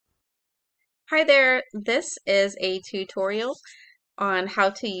Hi there, this is a tutorial on how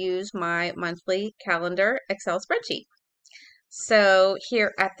to use my monthly calendar Excel spreadsheet. So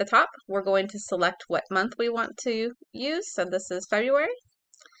here at the top, we're going to select what month we want to use. So this is February.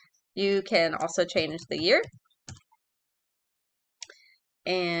 You can also change the year.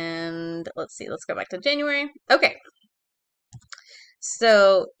 And let's see, let's go back to January. Okay,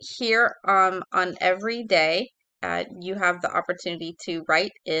 so here on every day, you have the opportunity to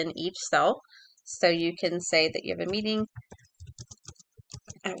write in each cell. So you can say that you have a meeting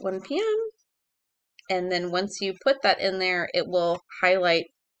at 1 p.m. And then once you put that in there, it will highlight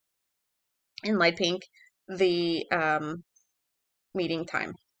in light pink the meeting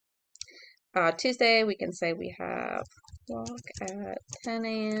time. Tuesday, we can say we have walk at 10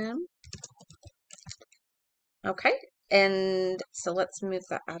 a.m. Okay, and so let's move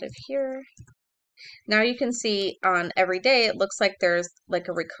that out of here. Now you can see on every day, it looks like there's like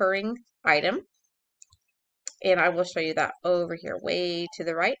a recurring item. And I will show you that over here, way to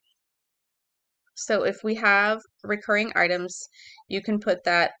the right. So if we have recurring items, you can put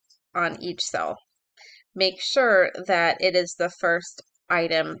that on each cell. Make sure that it is the first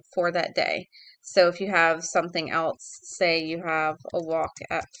item for that day. So if you have something else, say you have a walk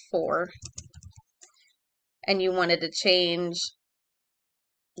at 4, and you wanted to change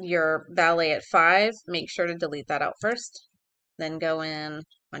your ballet at 5, make sure to delete that out first. Then go in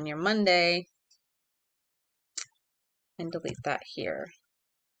on your Monday and delete that here.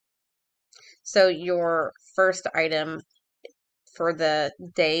 So your first item for the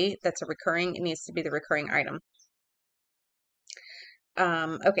day that's a recurring, it needs to be the recurring item.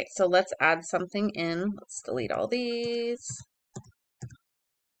 Okay, so let's add something in. Let's delete all these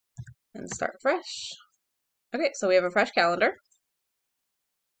and start fresh. Okay, so we have a fresh calendar.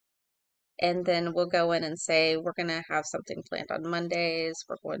 And then we'll go in and say we're going to have something planned on Mondays.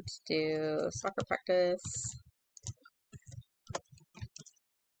 We're going to do soccer practice,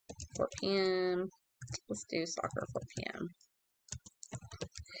 4 p.m. Let's do soccer 4 p.m.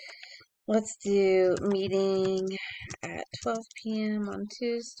 Let's do meeting at 12 p.m. on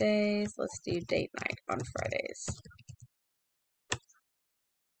Tuesdays. Let's do date night on Fridays.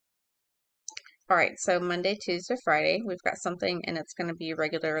 All right, so Monday, Tuesday, Friday, we've got something, and it's going to be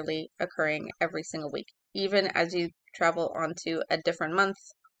regularly occurring every single week. Even as you travel onto a different month,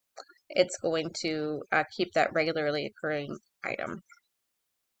 it's going to keep that regularly occurring item.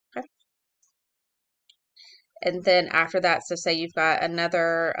 Okay. And then after that, so say you've got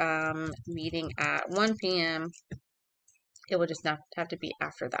another meeting at 1 p.m., it will just not have to be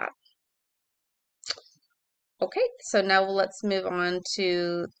after that. Okay, so now let's move on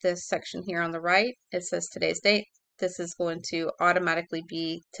to this section here on the right. It says today's date. This is going to automatically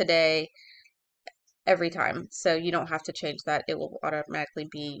be today every time. So you don't have to change that. It will automatically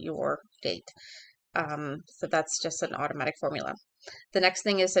be your date. So that's just an automatic formula. The next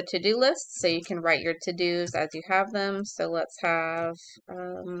thing is a to-do list. So you can write your to-dos as you have them. So let's have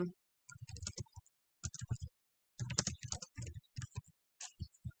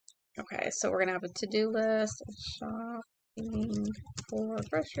okay, so we're gonna have a to-do list, shopping for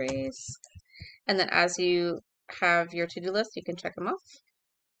groceries. And then as you have your to-do list, you can check them off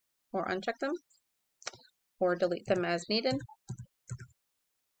or uncheck them or delete them as needed.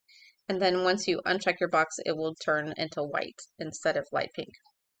 And then once you uncheck your box, it will turn into white instead of light pink.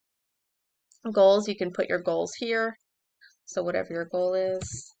 Goals, you can put your goals here. So whatever your goal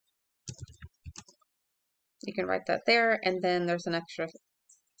is, you can write that there. And then there's an extra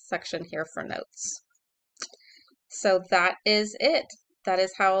section here for notes. So that is it. That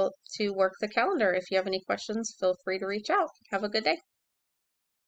is how to work the calendar. If you have any questions, feel free to reach out. Have a good day.